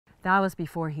That was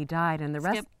before he died, and the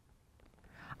rest... Skip.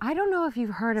 I don't know if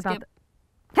you've heard about... Skip.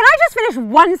 Can I just finish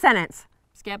one sentence?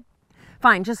 Skip.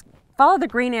 Fine, just follow the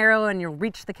green arrow and you'll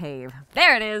reach the cave.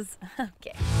 There it is.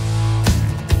 Okay.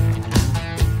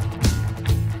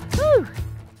 Whew.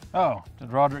 Oh,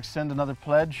 did Roderick send another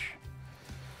pledge?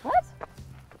 What?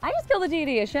 I just killed the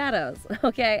deity of shadows.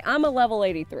 Okay, I'm a level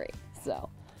 83, so.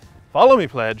 Follow me,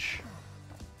 pledge.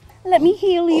 Let me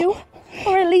heal you,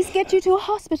 or at least get you to a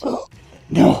hospital.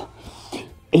 No,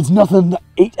 it's nothing that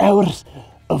 8 hours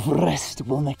of rest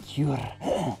will not cure.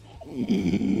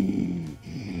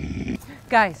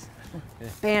 Guys,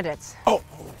 bandits. Oh.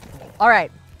 All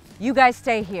right, you guys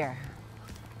stay here.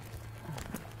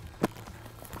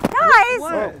 Guys,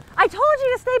 What? I told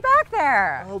you to stay back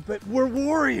there. Oh, but we're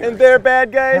warriors. And they're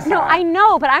bad guys? No, I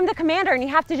know, but I'm the commander and you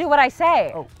have to do what I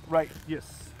say. Oh, right,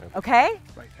 yes. Okay?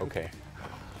 Right. Okay.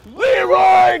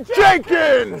 Leroy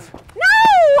Jenkins!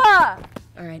 No!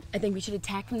 All right, I think we should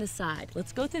attack from the side.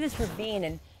 Let's go through this ravine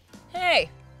and, hey,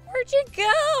 where'd you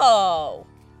go?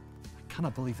 I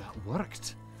cannot believe that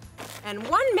worked. And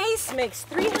one mace makes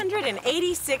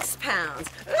 386 pounds.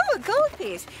 Ooh, a gold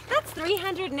piece. That's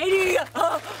 380.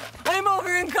 I'm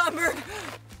over encumbered.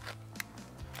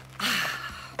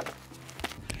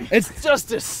 It's just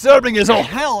disturbing as all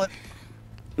hell.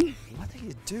 What are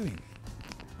you doing?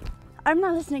 I'm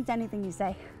not listening to anything you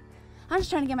say. I'm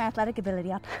just trying to get my athletic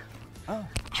ability up.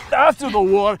 After the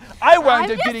war, I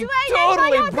wound up getting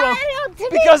totally broke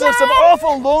because of some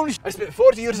awful loans. I spent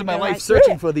 40 years of my life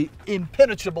searching for the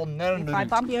impenetrable nerve If I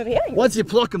bump you over here, you Once you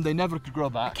pluck them, they never could grow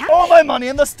back. All my money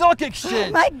in the stock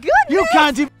exchange. My goodness! You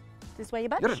can't even... This way you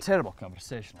butt? You're a terrible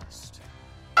conversationalist.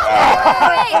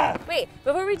 Wait,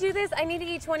 before we do this, I need to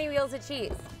eat 20 wheels of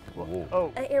cheese.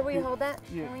 Oh, Here, will you hold that?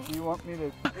 you want me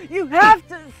to... You have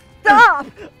to stop!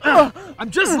 I'm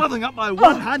just leveling up my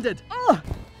one-handed.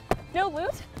 No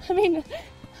loot? I mean,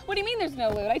 what do you mean there's no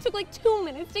loot? I took like 2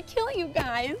 minutes to kill you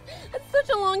guys. That's such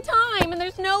a long time, and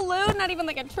there's no loot, not even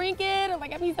like a trinket or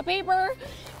like a piece of paper.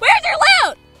 Where's your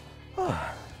loot?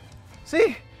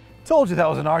 See? Told you that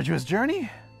was an arduous journey.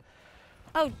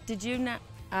 Oh, did you not?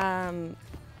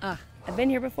 I've been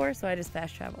here before, so I just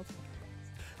fast traveled.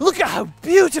 Look at how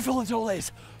beautiful it all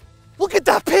is. Look at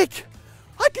that peak.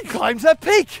 I can climb to that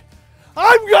peak.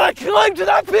 I'm gonna climb to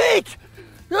that peak.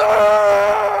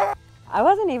 I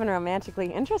wasn't even romantically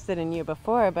interested in you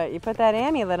before, but you put that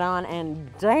amulet on and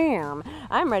damn,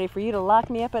 I'm ready for you to lock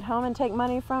me up at home and take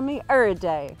money from me every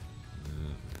day.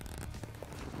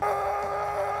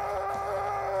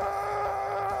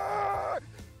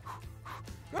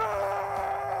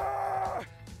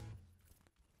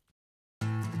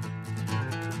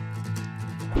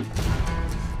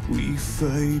 We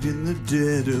fight in the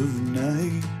dead of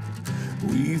night.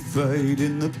 We fight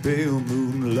in the pale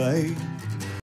moonlight.